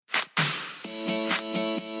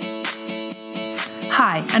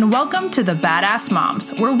Hi, and welcome to the Badass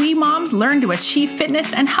Moms, where we moms learn to achieve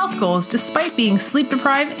fitness and health goals despite being sleep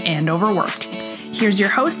deprived and overworked. Here's your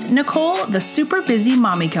host, Nicole, the super busy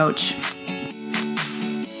mommy coach.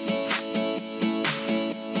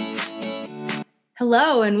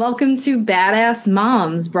 Hello, and welcome to Badass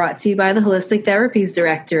Moms, brought to you by the Holistic Therapies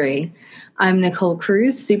Directory. I'm Nicole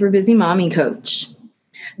Cruz, super busy mommy coach.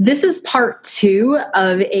 This is part 2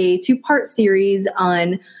 of a 2-part series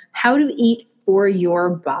on how to eat for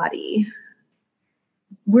your body.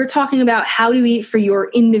 We're talking about how to eat for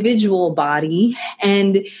your individual body,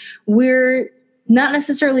 and we're not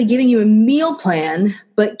necessarily giving you a meal plan,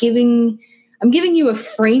 but I'm giving you a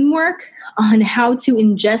framework on how to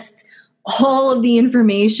ingest all of the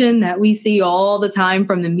information that we see all the time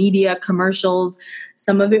from the media, commercials,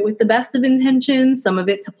 some of it with the best of intentions, some of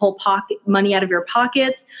it to pull money out of your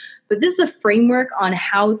pockets. But this is a framework on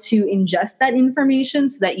how to ingest that information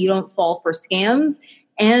so that you don't fall for scams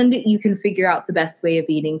and you can figure out the best way of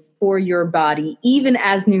eating for your body, even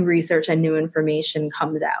as new research and new information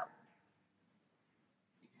comes out.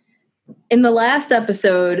 In the last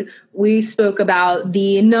episode, we spoke about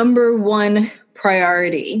the number 1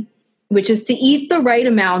 priority, which is to eat the right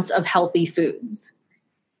amounts of healthy foods.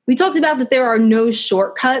 We talked about that there are no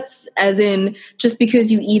shortcuts, as in just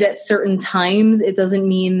because you eat at certain times, it doesn't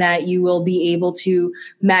mean that you will be able to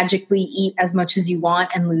magically eat as much as you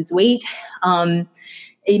want and lose weight. Not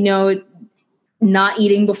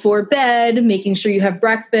eating before bed, making sure you have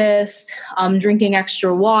breakfast, drinking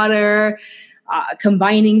extra water,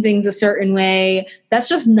 combining things a certain way, that's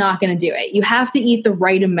just not going to do it. You have to eat the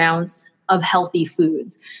right amounts of healthy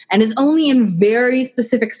foods. And it's only in very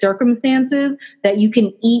specific circumstances that you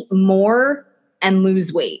can eat more and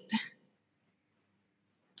lose weight.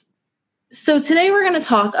 So today we're going to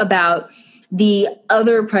talk about the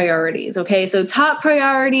other priorities, okay? So top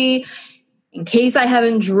priority, in case I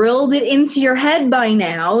haven't drilled it into your head by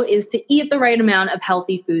now, is to eat the right amount of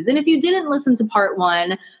healthy foods. And if you didn't listen to part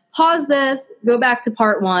 1, pause this, go back to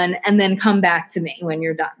part 1, and then come back to me when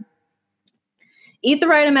you're done. Eat the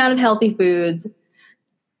right amount of healthy foods.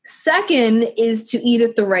 Second is to eat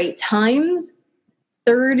at the right times.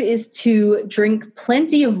 Third is to drink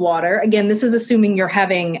plenty of water. Again, this is assuming you're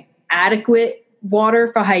having adequate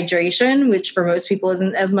water for hydration, which for most people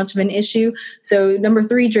isn't as much of an issue. So number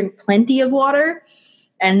 3, drink plenty of water.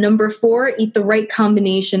 And number 4, eat the right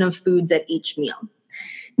combination of foods at each meal.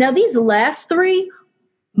 Now, these last 3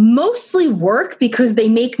 mostly work because they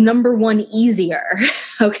make number 1 easier,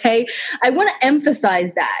 okay? I want to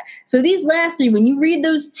emphasize that. So these last 3, when you read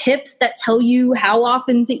those tips that tell you how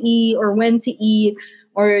often to eat or when to eat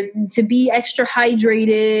or to be extra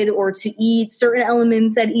hydrated or to eat certain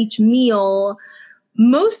elements at each meal,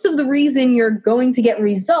 most of the reason you're going to get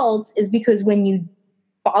results is because when you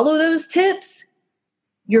follow those tips,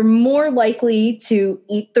 you're more likely to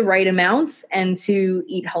eat the right amounts and to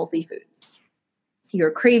eat healthy foods. Your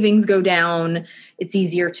cravings go down. It's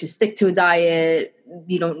easier to stick to a diet.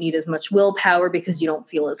 You don't need as much willpower because you don't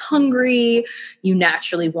feel as hungry. You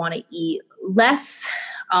naturally want to eat less.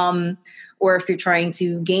 Or if you're trying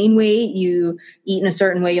to gain weight, you eat in a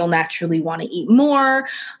certain way, you'll naturally want to eat more.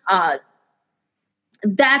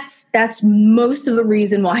 That's most of the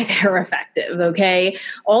reason why they're effective, okay?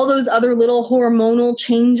 All those other little hormonal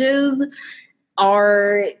changes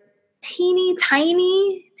are teeny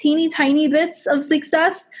tiny bits of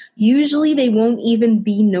success. Usually they won't even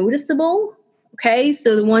be noticeable, okay?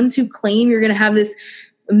 So the ones who claim you're going to have this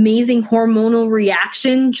amazing hormonal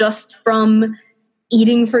reaction just from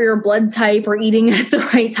eating for your blood type or eating at the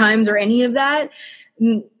right times or any of that,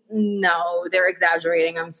 no, they're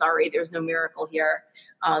exaggerating. I'm sorry. There's no miracle here.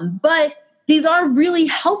 But these are really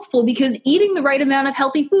helpful because eating the right amount of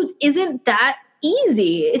healthy foods isn't that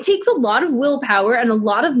easy. It takes a lot of willpower and a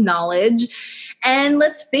lot of knowledge. And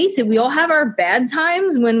let's face it, we all have our bad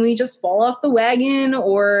times when we just fall off the wagon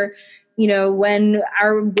or, when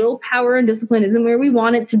our willpower and discipline isn't where we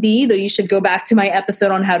want it to be, though you should go back to my episode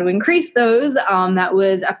on how to increase those. That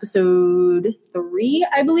was episode 3,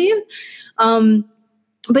 I believe.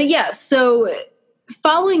 But yeah, so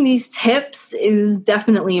following these tips is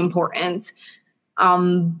definitely important.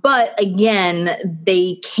 But again,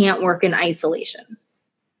 they can't work in isolation.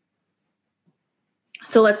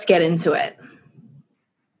 So let's get into it.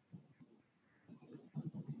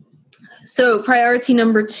 So priority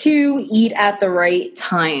number 2, eat at the right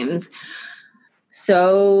times.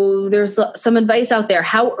 So there's some advice out there.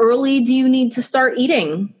 How early do you need to start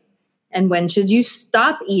eating? And when should you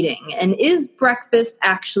stop eating? And is breakfast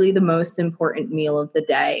actually the most important meal of the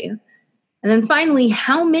day? And then finally,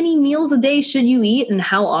 how many meals a day should you eat and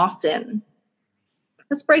how often?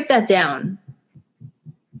 Let's break that down.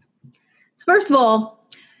 So first of all,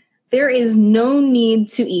 there is no need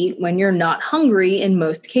to eat when you're not hungry in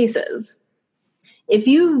most cases. If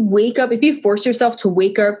you force yourself to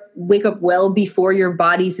wake up well before your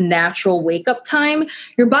body's natural wake up time,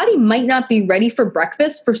 your body might not be ready for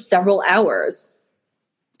breakfast for several hours.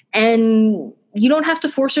 And you don't have to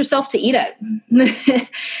force yourself to eat it.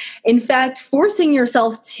 In fact, forcing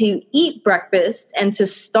yourself to eat breakfast and to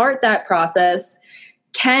start that process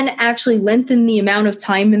can actually lengthen the amount of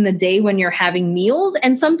time in the day when you're having meals,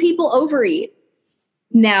 and some people overeat.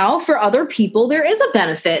 Now, for other people, there is a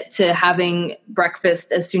benefit to having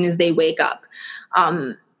breakfast as soon as they wake up.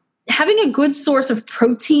 Having a good source of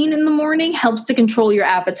protein in the morning helps to control your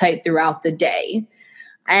appetite throughout the day.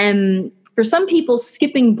 And for some people,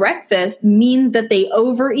 skipping breakfast means that they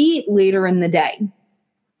overeat later in the day.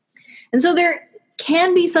 And so there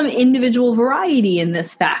can be some individual variety in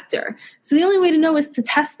this factor. So the only way to know is to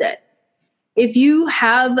test it. If you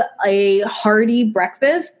have a hearty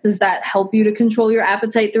breakfast, does that help you to control your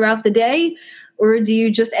appetite throughout the day? Or do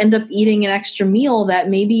you just end up eating an extra meal that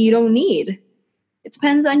maybe you don't need? It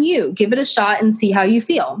depends on you. Give it a shot and see how you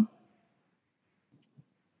feel.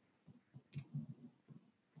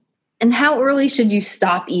 And how early should you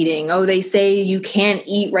stop eating? Oh, they say you can't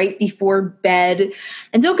eat right before bed.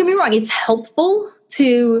 And don't get me wrong, it's helpful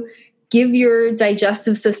to give your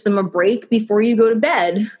digestive system a break before you go to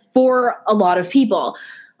bed for a lot of people.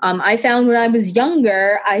 I found when I was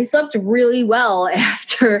younger, I slept really well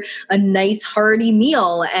after a nice hearty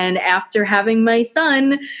meal. And after having my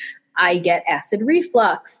son, I get acid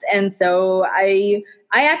reflux. And so I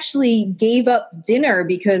actually gave up dinner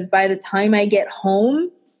because by the time I get home,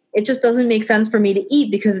 it just doesn't make sense for me to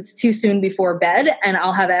eat because it's too soon before bed and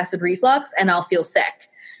I'll have acid reflux and I'll feel sick.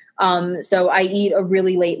 So I eat a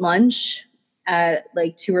really late lunch at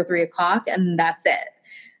like 2 or 3 o'clock and that's it.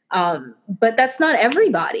 But that's not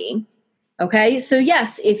everybody. Okay. So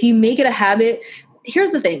yes, if you make it a habit,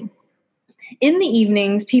 here's the thing. In the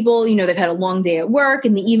evenings, people, they've had a long day at work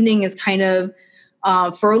and the evening is kind of,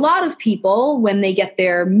 for a lot of people, when they get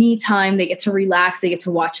their me time, they get to relax, they get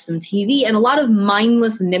to watch some TV, and a lot of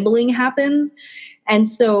mindless nibbling happens. And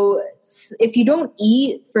so if you don't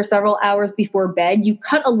eat for several hours before bed, you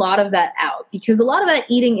cut a lot of that out because a lot of that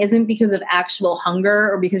eating isn't because of actual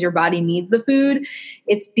hunger or because your body needs the food.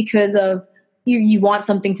 It's because of you want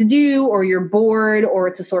something to do or you're bored or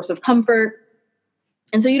it's a source of comfort.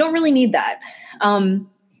 And so you don't really need that.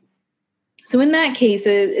 So in that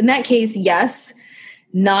case, yes,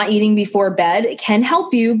 not eating before bed can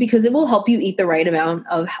help you because it will help you eat the right amount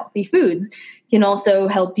of healthy foods. It can also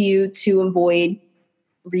help you to avoid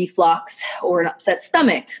reflux or an upset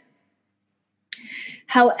stomach.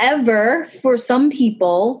 However, for some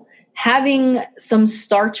people, having some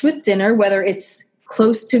starch with dinner, whether it's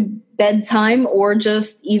close to bedtime or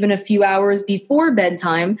just even a few hours before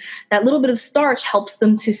bedtime, that little bit of starch helps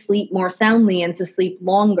them to sleep more soundly and to sleep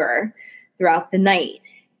longer throughout the night.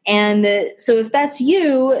 And so if that's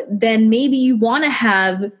you, then maybe you want to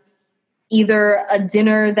have either a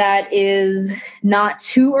dinner that is not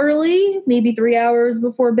too early, maybe 3 hours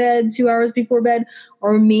before bed, 2 hours before bed,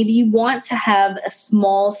 or maybe you want to have a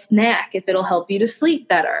small snack if it'll help you to sleep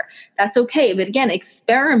better. That's okay. But again,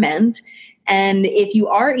 experiment. And if you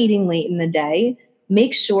are eating late in the day,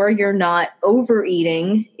 make sure you're not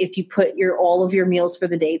overeating if you put all of your meals for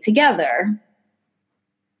the day together.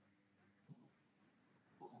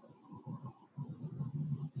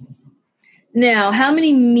 Now, how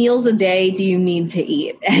many meals a day do you need to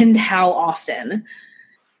eat and how often?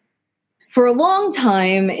 For a long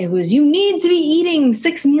time, it was you need to be eating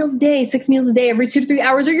 6 meals a day every 2 to 3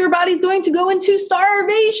 hours, or your body's going to go into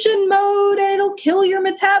starvation mode and it'll kill your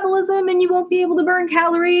metabolism and you won't be able to burn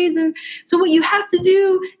calories. And so what you have to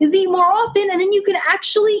do is eat more often and then you can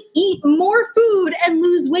actually eat more food and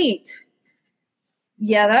lose weight.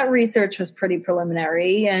 Yeah, that research was pretty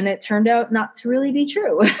preliminary and it turned out not to really be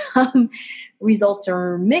true. Results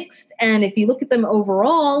are mixed. And if you look at them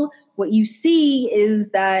overall, what you see is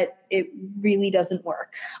that it really doesn't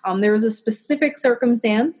work. There was a specific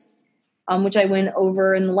circumstance, which I went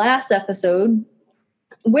over in the last episode,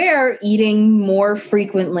 where eating more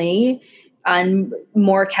frequently and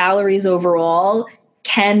more calories overall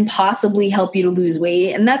can possibly help you to lose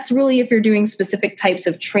weight. And that's really if you're doing specific types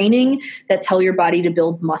of training that tell your body to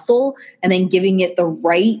build muscle and then giving it the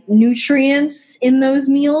right nutrients in those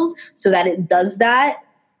meals so that it does that,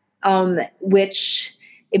 which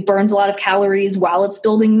it burns a lot of calories while it's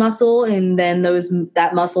building muscle. And then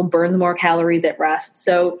that muscle burns more calories at rest.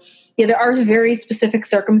 So yeah, there are very specific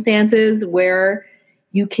circumstances where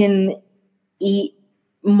you can eat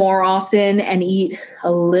more often and eat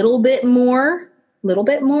a little bit more.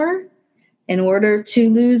 in order to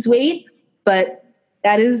lose weight, but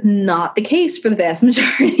that is not the case for the vast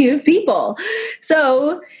majority of people.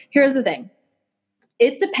 So here's the thing.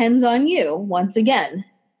 It depends on you. Once again,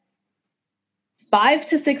 5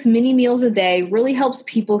 to 6 mini meals a day really helps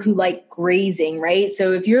people who like grazing, right?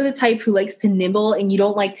 So if you're the type who likes to nibble and you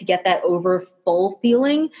don't like to get that over full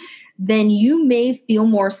feeling, then you may feel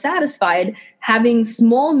more satisfied having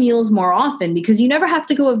small meals more often because you never have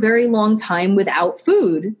to go a very long time without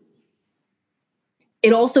food.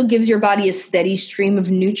 It also gives your body a steady stream of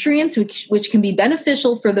nutrients, which can be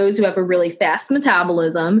beneficial for those who have a really fast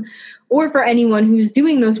metabolism or for anyone who's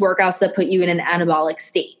doing those workouts that put you in an anabolic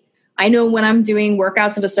state. I know when I'm doing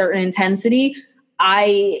workouts of a certain intensity,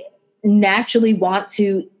 I naturally want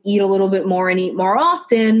to eat a little bit more and eat more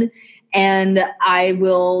often. And I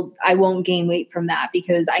won't gain weight from that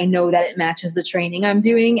because I know that it matches the training I'm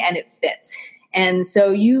doing and it fits. And so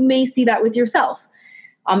you may see that with yourself.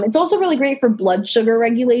 It's also really great for blood sugar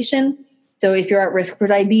regulation. So if you're at risk for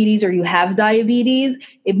diabetes or you have diabetes,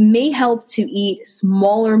 it may help to eat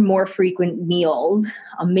smaller, more frequent meals,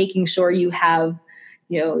 making sure you have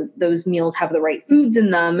those meals have the right foods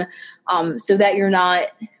in them so that you're not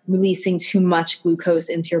releasing too much glucose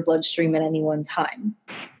into your bloodstream at any one time.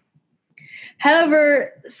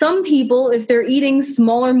 However, some people, if they're eating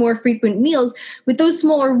smaller, more frequent meals, with those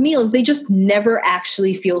smaller meals, they just never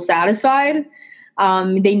actually feel satisfied.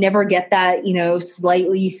 They never get that,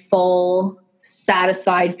 slightly full,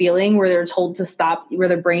 satisfied feeling where they're told to stop, where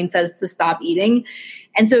their brain says to stop eating.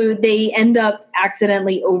 And so they end up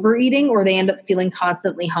accidentally overeating or they end up feeling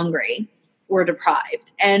constantly hungry or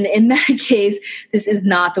deprived. And in that case, this is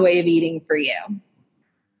not the way of eating for you.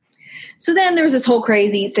 So then there was this whole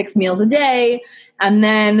crazy 6 meals a day. And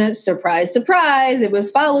then, surprise, surprise, it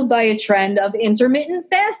was followed by a trend of intermittent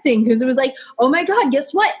fasting because it was like, oh my God,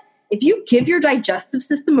 guess what? If you give your digestive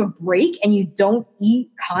system a break and you don't eat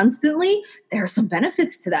constantly, there are some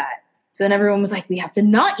benefits to that. So then everyone was like, we have to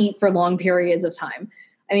not eat for long periods of time.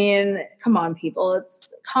 I mean, come on, people.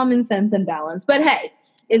 It's common sense and balance. But hey,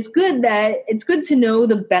 it's good to know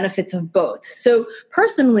the benefits of both. So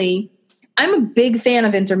personally, I'm a big fan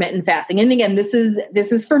of intermittent fasting. And again, this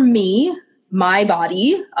is for me, my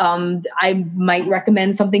body. I might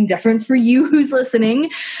recommend something different for you who's listening.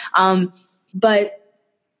 But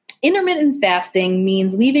intermittent fasting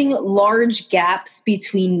means leaving large gaps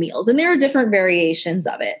between meals, and there are different variations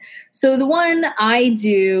of it. So the one I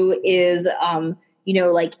do is,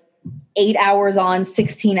 like 8 hours on,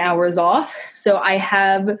 16 hours off. So I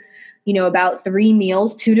have, about 3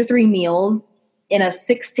 meals, 2 to 3 meals in a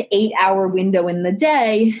 6 to 8 hour window in the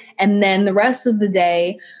day. And then the rest of the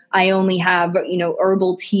day, I only have,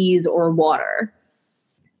 herbal teas or water.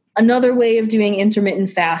 Another way of doing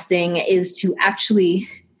intermittent fasting is to actually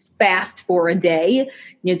fast for a day,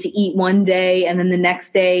 to eat one day and then the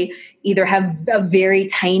next day either have a very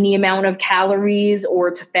tiny amount of calories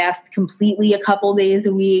or to fast completely a couple days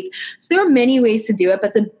a week. So there are many ways to do it,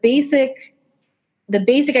 but the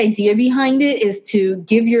basic idea behind it is to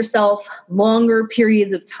give yourself longer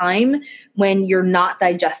periods of time when you're not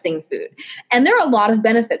digesting food. And there are a lot of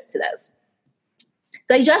benefits to this.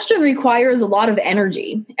 Digestion requires a lot of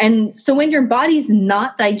energy. And so when your body's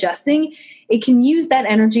not digesting, it can use that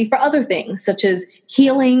energy for other things, such as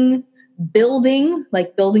healing, building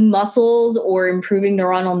muscles or improving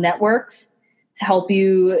neuronal networks to help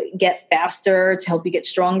you get faster, to help you get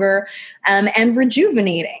stronger, and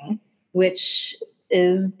rejuvenating, which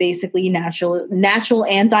is basically natural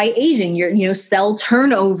anti-aging, your cell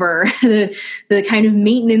turnover, the kind of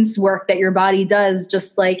maintenance work that your body does,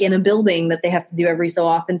 just like in a building that they have to do every so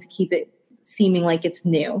often to keep it seeming like it's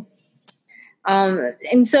new.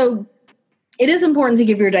 And so it is important to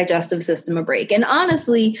give your digestive system a break. And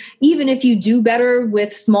honestly, even if you do better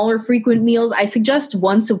with smaller frequent meals, I suggest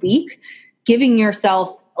once a week, giving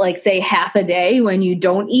yourself, say, half a day when you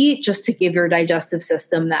don't eat, just to give your digestive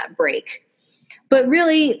system that break. But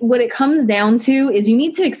really, what it comes down to is you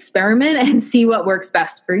need to experiment and see what works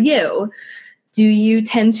best for you. Do you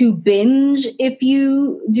tend to binge if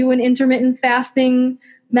you do an intermittent fasting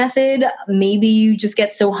method? Maybe you just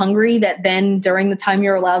get so hungry that then during the time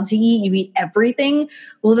you're allowed to eat, you eat everything.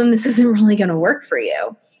 Well, then this isn't really going to work for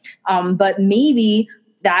you. But maybe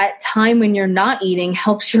that time when you're not eating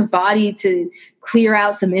helps your body to clear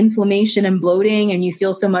out some inflammation and bloating, and you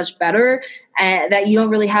feel so much better that you don't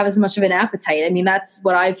really have as much of an appetite. I mean, that's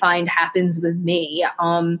what I find happens with me.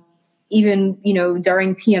 Even,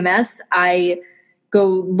 during PMS, I go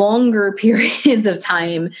longer periods of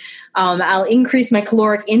time. I'll increase my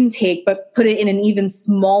caloric intake, but put it in an even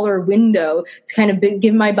smaller window to kind of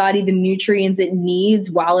give my body the nutrients it needs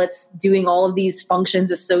while it's doing all of these functions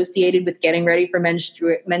associated with getting ready for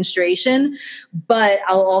menstruation. But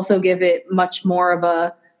I'll also give it much more of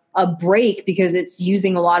a break because it's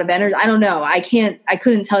using a lot of energy. I don't know. I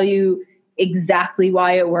couldn't tell you exactly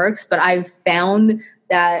why it works, but I've found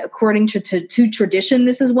that according to tradition,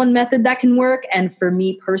 this is one method that can work. And for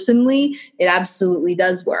me personally, it absolutely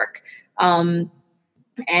does work. So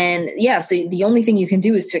the only thing you can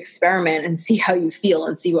do is to experiment and see how you feel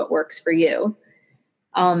and see what works for you.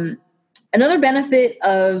 Another benefit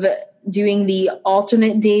of doing the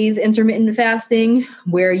alternate days intermittent fasting,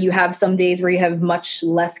 where you have some days where you have much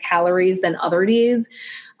less calories than other days,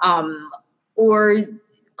 or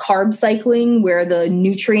carb cycling, where the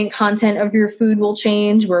nutrient content of your food will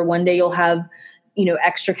change, where one day you'll have,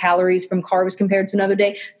 extra calories from carbs compared to another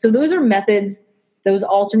day. So those are methods, those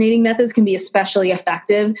alternating methods can be especially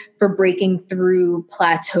effective for breaking through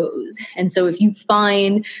plateaus. And so if you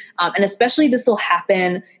find, and especially this will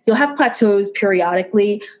happen, you'll have plateaus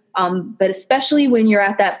periodically, but especially when you're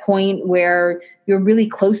at that point where you're really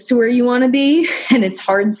close to where you want to be and it's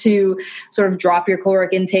hard to sort of drop your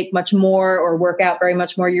caloric intake much more or work out very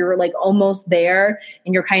much more, you're like almost there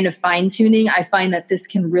and you're kind of fine tuning. I find that this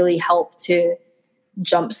can really help to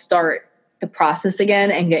jumpstart the process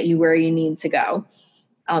again and get you where you need to go.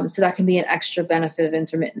 So that can be an extra benefit of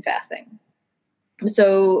intermittent fasting.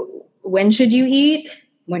 So when should you eat?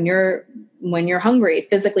 When you're hungry,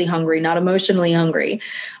 physically hungry, not emotionally hungry.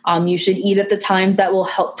 You should eat at the times that will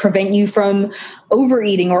help prevent you from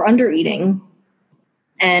overeating or undereating.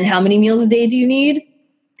 And how many meals a day do you need?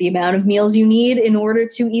 The amount of meals you need in order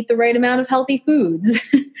to eat the right amount of healthy foods.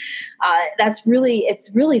 It's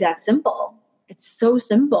really that simple. It's so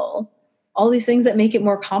simple. All these things that make it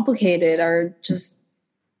more complicated are just,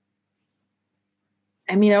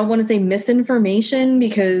 I don't want to say misinformation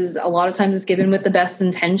because a lot of times it's given with the best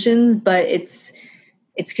intentions, but it's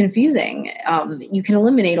confusing. You can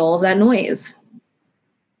eliminate all of that noise.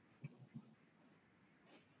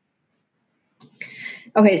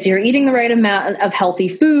 Okay, so you're eating the right amount of healthy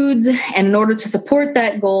foods, and in order to support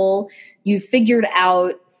that goal, you figured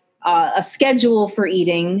out a schedule for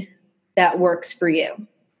eating that works for you.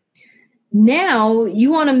 Now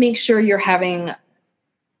you want to make sure you're having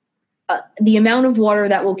the amount of water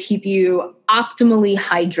that will keep you optimally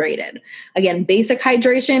hydrated. Again, basic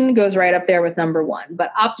hydration goes right up there with number one,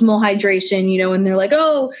 but optimal hydration, when they're like,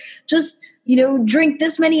 oh, just, drink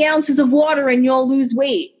this many ounces of water and you'll lose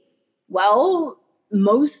weight. Well,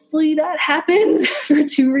 mostly that happens for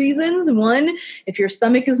two reasons. One, if your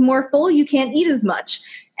stomach is more full, you can't eat as much.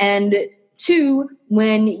 And two,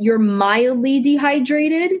 when you're mildly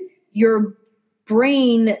dehydrated, your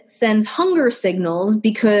brain sends hunger signals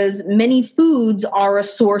because many foods are a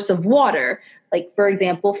source of water. Like, for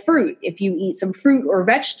example, fruit. If you eat some fruit or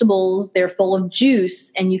vegetables, they're full of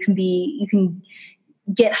juice and you can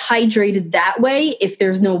get hydrated that way if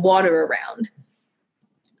there's no water around.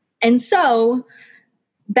 And so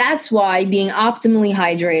that's why being optimally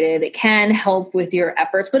hydrated can help with your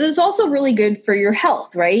efforts, but it's also really good for your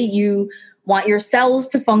health, right? You want your cells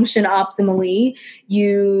to function optimally.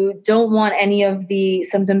 You don't want any of the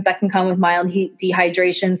symptoms that can come with mild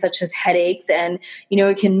dehydration, such as headaches, and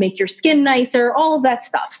it can make your skin nicer, all of that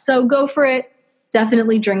stuff. So go for it.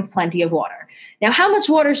 Definitely drink plenty of water. Now, how much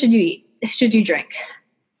water should you drink?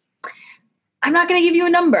 I'm not going to give you a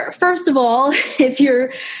number. First of all, if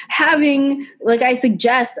you're having, like I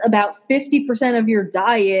suggest, about 50% of your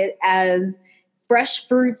diet as fresh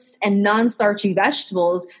fruits and non-starchy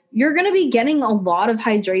vegetables, you're going to be getting a lot of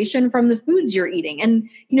hydration from the foods you're eating. And,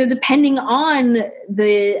 depending on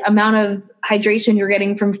the amount of hydration you're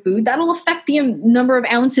getting from food, that'll affect the number of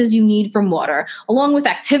ounces you need from water, along with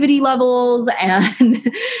activity levels and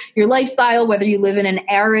your lifestyle, whether you live in an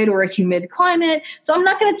arid or a humid climate. So I'm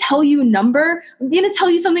not going to tell you a number. I'm going to tell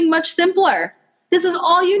you something much simpler. This is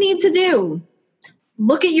all you need to do.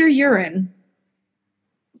 Look at your urine.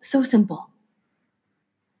 So simple.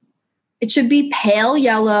 It should be pale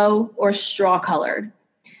yellow or straw colored.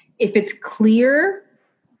 If it's clear,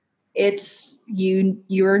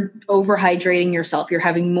 you're overhydrating yourself. You're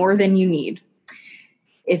having more than you need.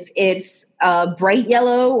 If it's a bright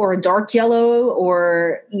yellow or a dark yellow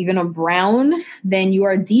or even a brown, then you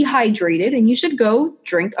are dehydrated and you should go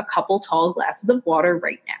drink a couple tall glasses of water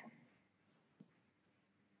right now.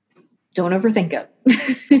 Don't overthink it.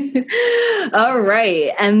 All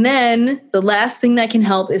right. And then the last thing that can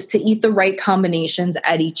help is to eat the right combinations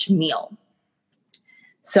at each meal.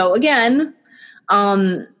 So again,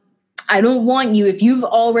 I I don't want you, if you've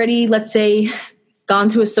already, let's say, gone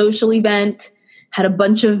to a social event, had a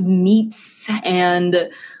bunch of meats and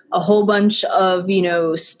a whole bunch of,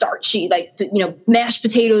 starchy, mashed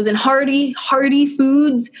potatoes and hearty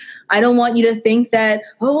foods. I don't want you to think that,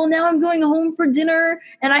 oh, well, now I'm going home for dinner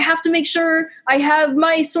and I have to make sure I have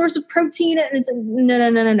my source of protein. And it's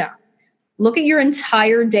no. Look at your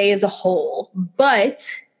entire day as a whole.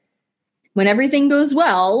 But when everything goes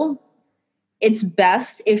well, it's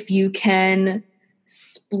best if you can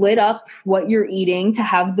split up what you're eating to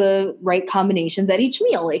have the right combinations at each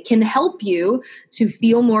meal. It can help you to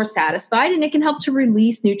feel more satisfied, and it can help to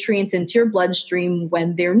release nutrients into your bloodstream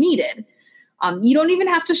when they're needed. You don't even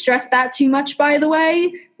have to stress that too much, by the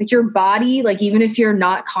way. Like your body, even if you're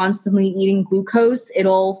not constantly eating glucose,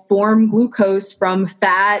 it'll form glucose from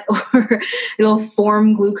fat or it'll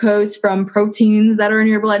form glucose from proteins that are in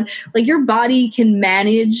your blood. Like your body can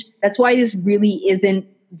manage. That's why this really isn't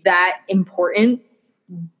that important,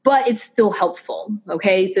 but it's still helpful.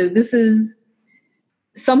 Okay. So this is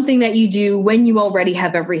something that you do when you already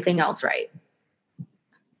have everything else right.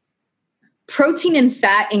 Protein and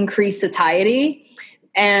fat increase satiety,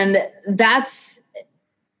 and that's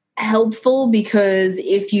helpful because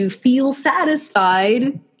if you feel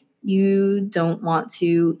satisfied, you don't want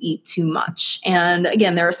to eat too much. And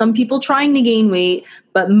again, there are some people trying to gain weight,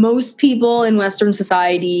 but most people in Western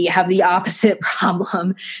society have the opposite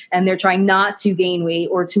problem, and they're trying not to gain weight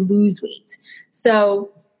or to lose weight.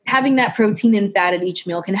 So having that protein and fat at each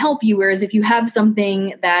meal can help you, whereas if you have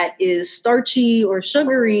something that is starchy or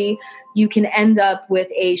sugary, you can end up with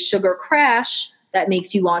a sugar crash that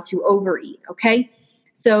makes you want to overeat, okay?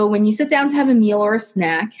 So when you sit down to have a meal or a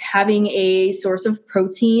snack, having a source of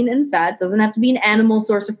protein and fat, doesn't have to be an animal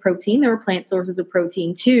source of protein. There are plant sources of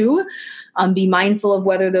protein too. Be mindful of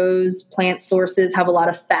whether those plant sources have a lot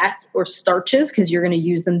of fat or starches because you're going to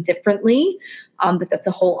use them differently. But that's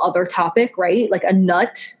a whole other topic, right? Like a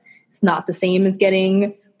nut, it's not the same as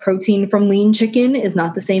getting protein from lean chicken, is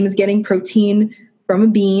not the same as getting protein from a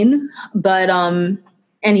bean. But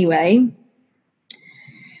anyway,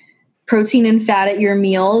 protein and fat at your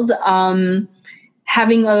meals,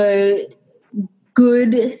 having a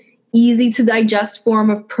good, easy to digest form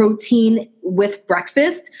of protein with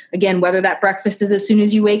breakfast. Again, whether that breakfast is as soon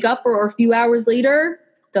as you wake up or a few hours later,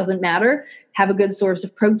 doesn't matter. Have a good source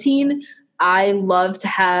of protein. I love to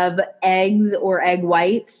have eggs or egg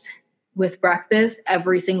whites with breakfast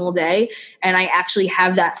every single day. And I actually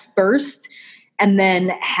have that first and then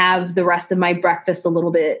have the rest of my breakfast a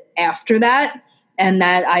little bit after that. And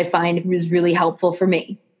that I find is really helpful for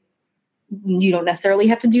me. You don't necessarily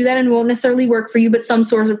have to do that and it won't necessarily work for you, but some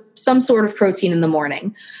sort of protein in the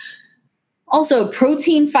morning. Also,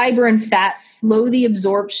 protein, fiber, and fat slow the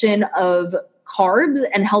absorption of carbs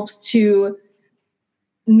and helps to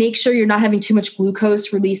make sure you're not having too much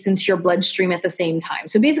glucose released into your bloodstream at the same time.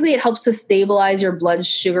 So basically, it helps to stabilize your blood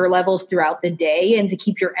sugar levels throughout the day and to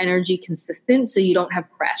keep your energy consistent so you don't have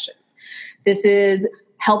crashes. This is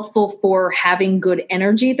helpful for having good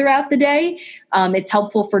energy throughout the day. It's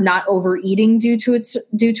helpful for not overeating due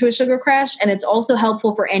to a sugar crash, and it's also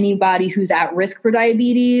helpful for anybody who's at risk for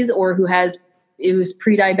diabetes or who's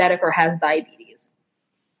pre-diabetic or has diabetes.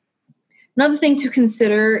 Another thing to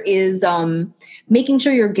consider is making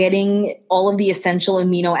sure you're getting all of the essential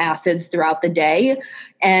amino acids throughout the day,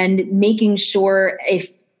 and making sure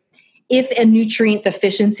if a nutrient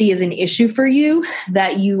deficiency is an issue for you,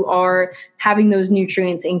 that you are having those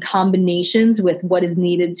nutrients in combinations with what is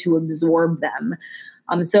needed to absorb them.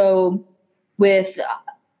 So with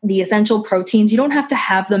the essential proteins, you don't have to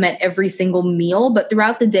have them at every single meal, but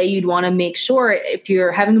throughout the day, you'd want to make sure, if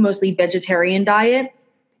you're having a mostly vegetarian diet,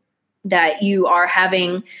 that you are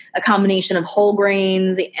having a combination of whole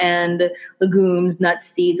grains and legumes, nuts,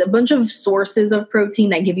 seeds, a bunch of sources of protein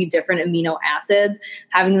that give you different amino acids.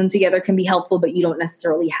 Having them together can be helpful, but you don't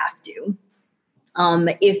necessarily have to.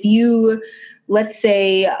 If you, let's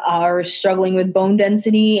say, are struggling with bone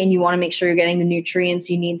density and you want to make sure you're getting the nutrients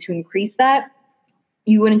you need to increase that,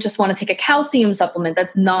 you wouldn't just want to take a calcium supplement.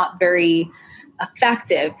 That's not very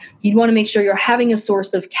effective. You'd want to make sure you're having a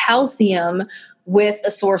source of calcium with a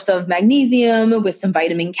source of magnesium, with some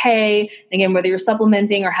vitamin K. And again, whether you're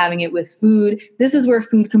supplementing or having it with food, this is where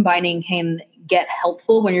food combining can get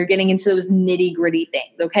helpful when you're getting into those nitty gritty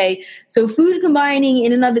things. Okay. So food combining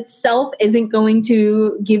in and of itself isn't going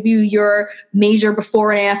to give you your major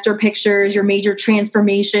before and after pictures, your major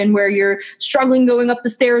transformation where you're struggling going up the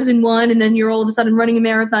stairs in one and then you're all of a sudden running a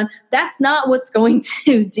marathon. That's not what's going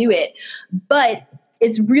to do it. But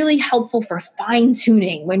it's really helpful for fine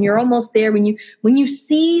tuning when you're almost there, when you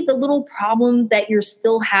see the little problems that you're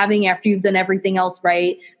still having after you've done everything else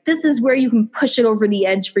right. This is where you can push it over the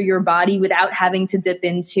edge for your body without having to dip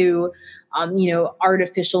into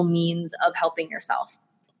artificial means of helping yourself.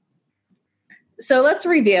 So let's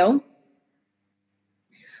review.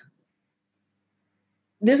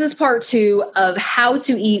 This is part 2 of how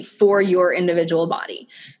to eat for your individual body.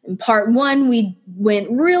 In part 1, we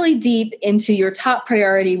went really deep into your top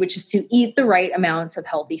priority, which is to eat the right amounts of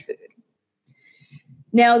healthy food.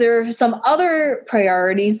 Now, there are some other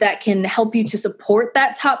priorities that can help you to support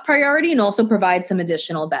that top priority and also provide some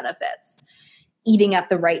additional benefits. Eating at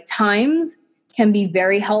the right times can be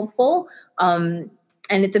very helpful, and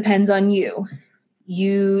it depends on you.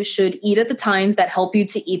 You should eat at the times that help you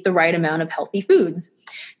to eat the right amount of healthy foods.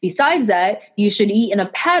 Besides that, you should eat in a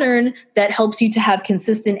pattern that helps you to have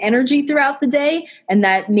consistent energy throughout the day and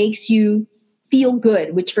that makes you feel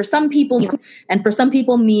good, which for some people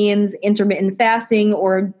means intermittent fasting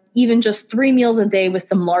or even just 3 meals a day with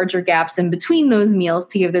some larger gaps in between those meals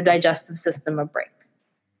to give their digestive system a break.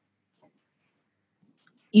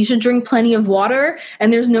 You should drink plenty of water,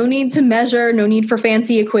 and there's no need to measure, no need for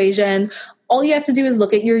fancy equations. All you have to do is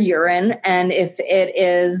look at your urine, and if it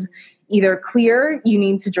is either clear, you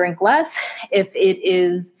need to drink less. If it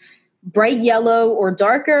is bright yellow or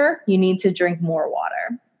darker, you need to drink more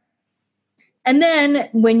water. And then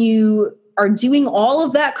when you are doing all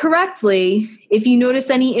of that correctly, if you notice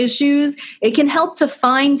any issues, it can help to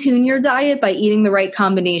fine-tune your diet by eating the right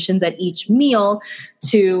combinations at each meal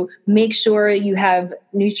to make sure you have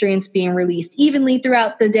nutrients being released evenly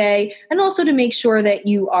throughout the day, and also to make sure that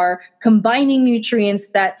you are combining nutrients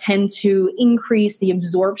that tend to increase the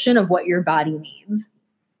absorption of what your body needs.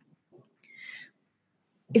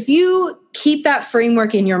 If you keep that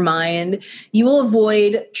framework in your mind, you will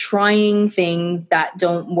avoid trying things that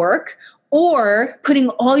don't work or putting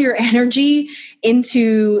all your energy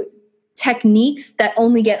into techniques that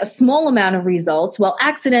only get a small amount of results while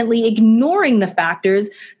accidentally ignoring the factors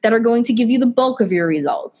that are going to give you the bulk of your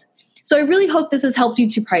results. So I really hope this has helped you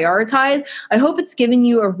to prioritize. I hope it's given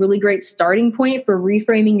you a really great starting point for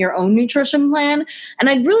reframing your own nutrition plan. And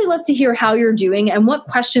I'd really love to hear how you're doing and what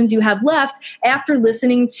questions you have left after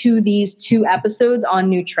listening to these 2 episodes on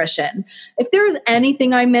nutrition. If there is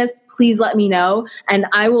anything I missed, please let me know, and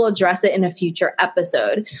I will address it in a future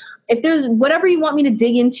episode. If there's whatever you want me to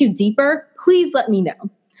dig into deeper, please let me know.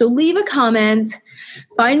 So leave a comment.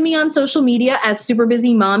 Find me on social media at Super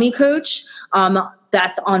Busy Mommy Coach.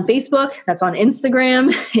 That's on Facebook, that's on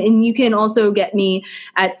Instagram, and you can also get me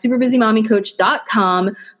at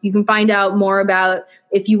superbusymommycoach.com. You can find out more about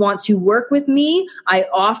if you want to work with me. I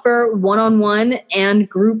offer one-on-one and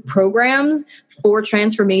group programs for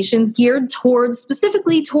transformations geared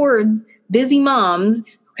specifically towards busy moms.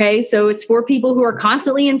 Okay, so it's for people who are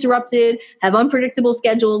constantly interrupted, have unpredictable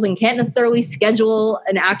schedules, and can't necessarily schedule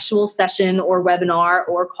an actual session or webinar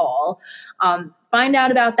or call. Find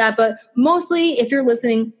out about that. But mostly, if you're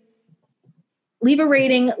listening, leave a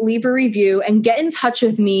rating, leave a review, and get in touch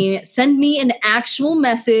with me. Send me an actual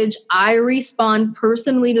message. I respond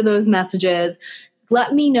personally to those messages.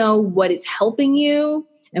 Let me know what is helping you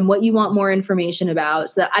and what you want more information about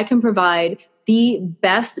so that I can provide the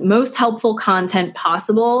best, most helpful content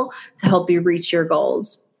possible to help you reach your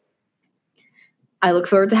goals. I look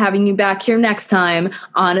forward to having you back here next time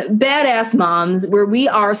on Badass Moms, where we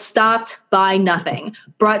are stopped by nothing.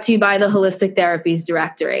 Brought to you by the Holistic Therapies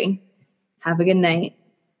Directory. Have a good night.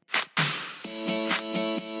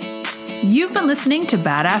 You've been listening to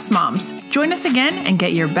Badass Moms. Join us again and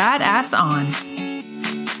get your badass on.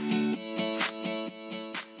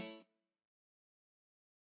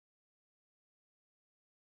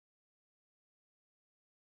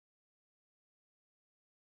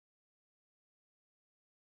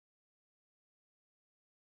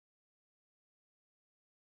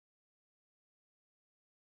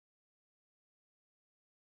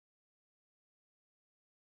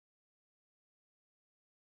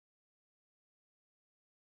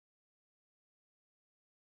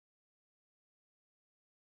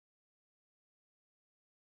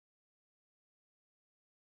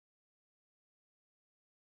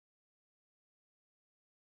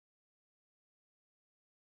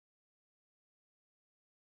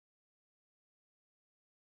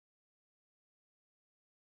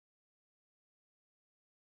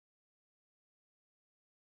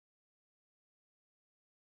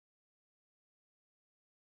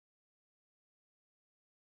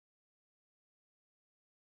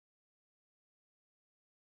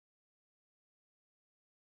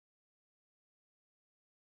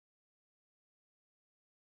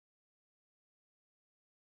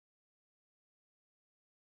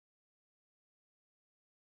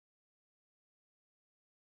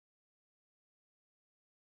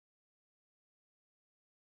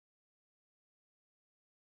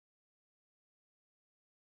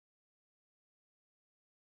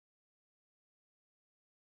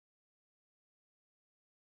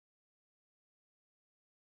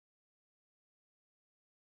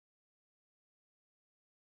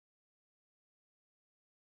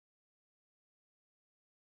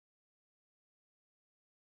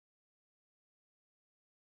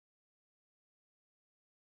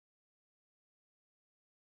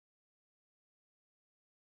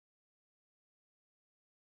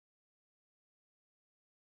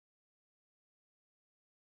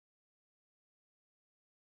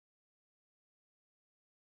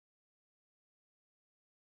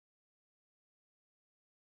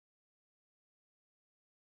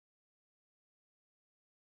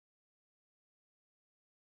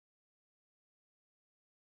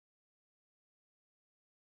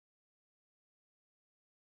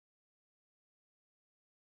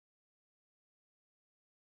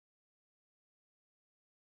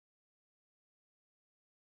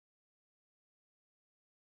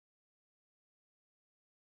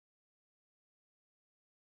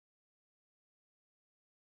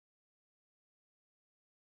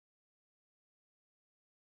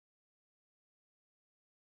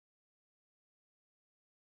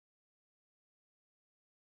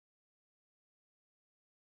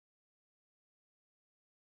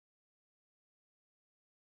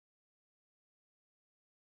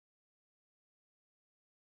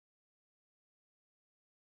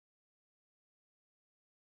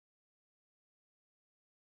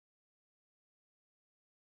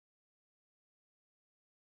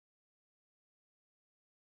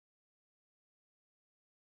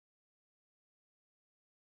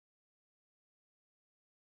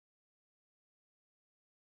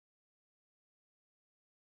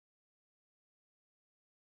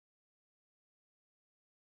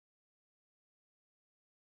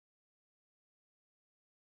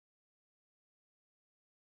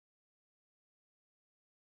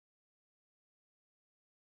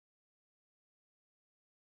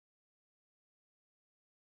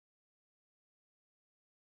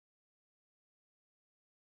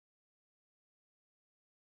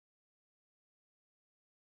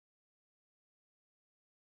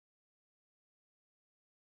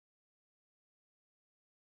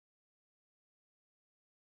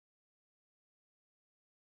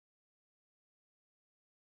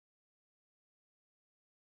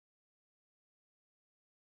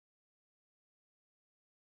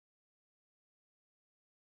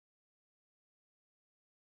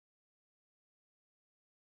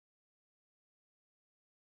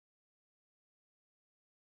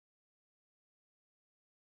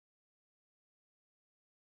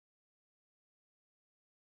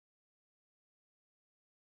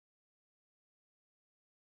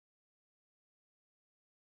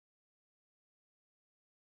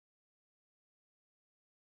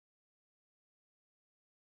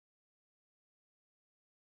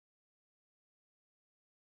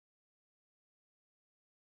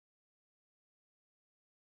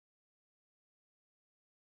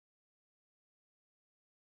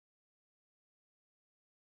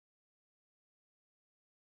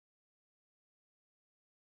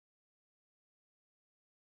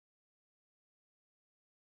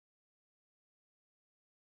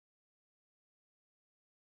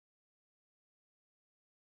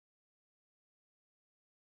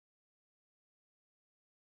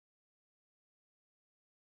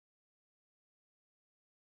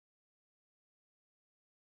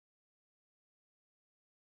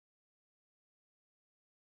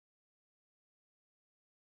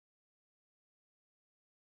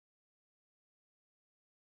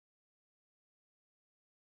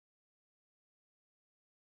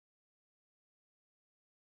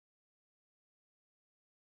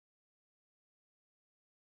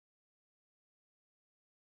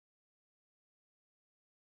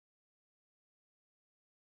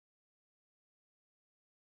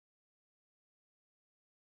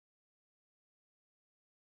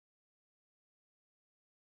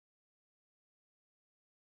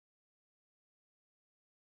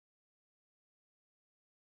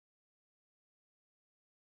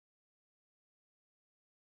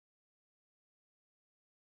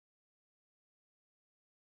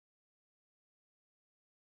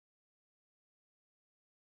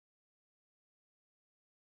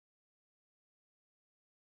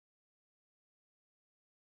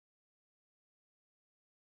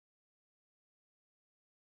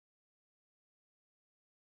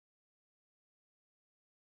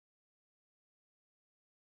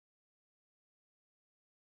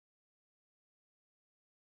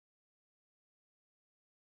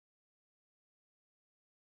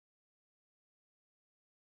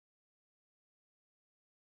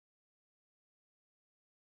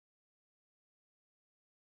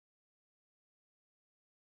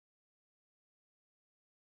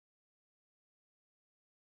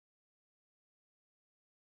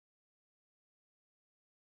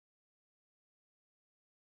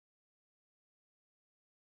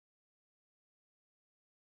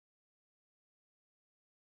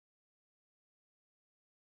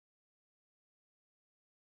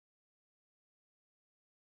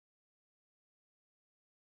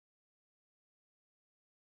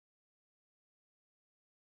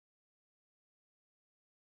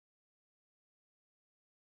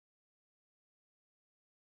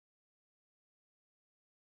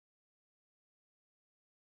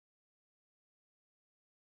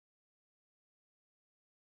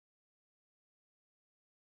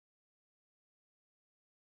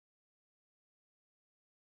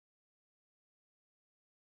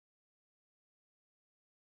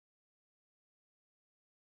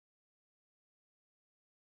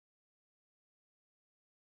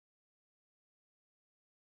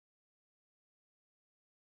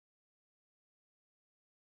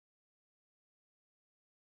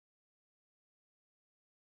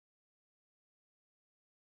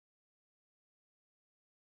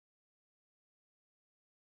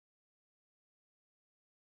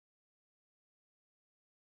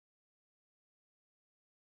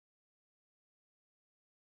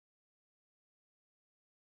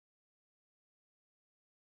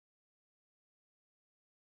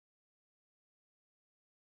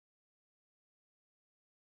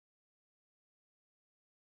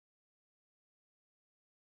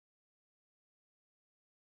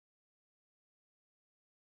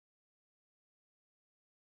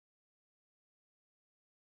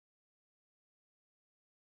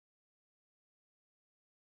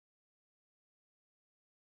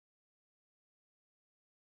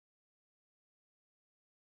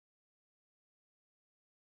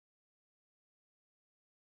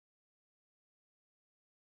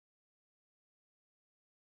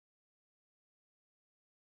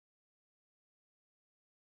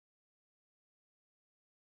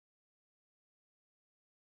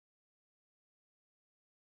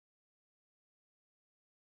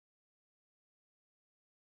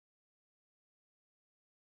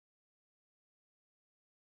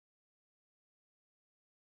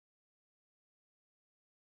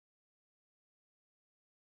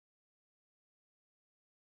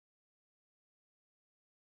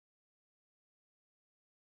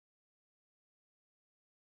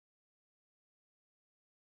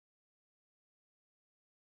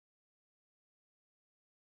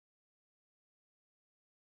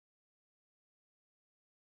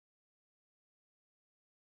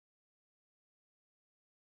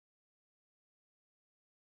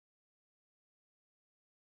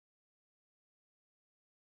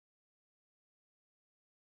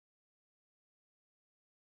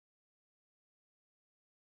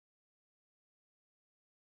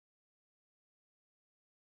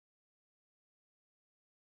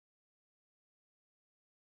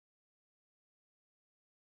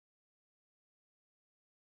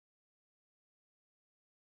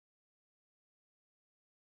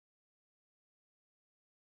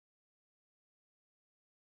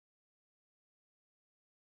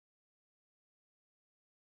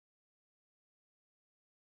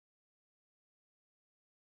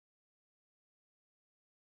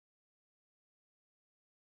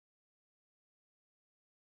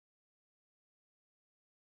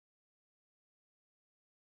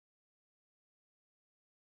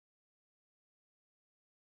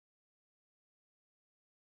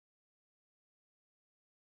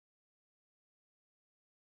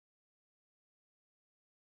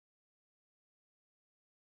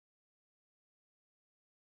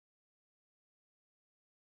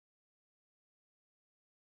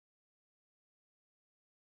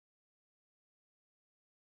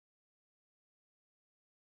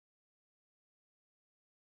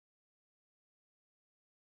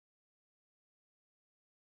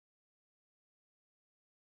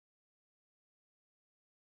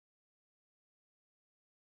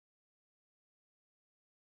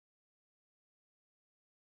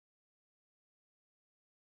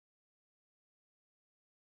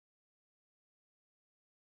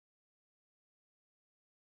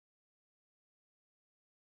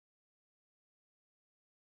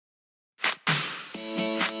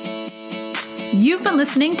 You've been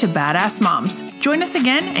listening to Badass Moms. Join us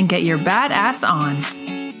again and get your badass on.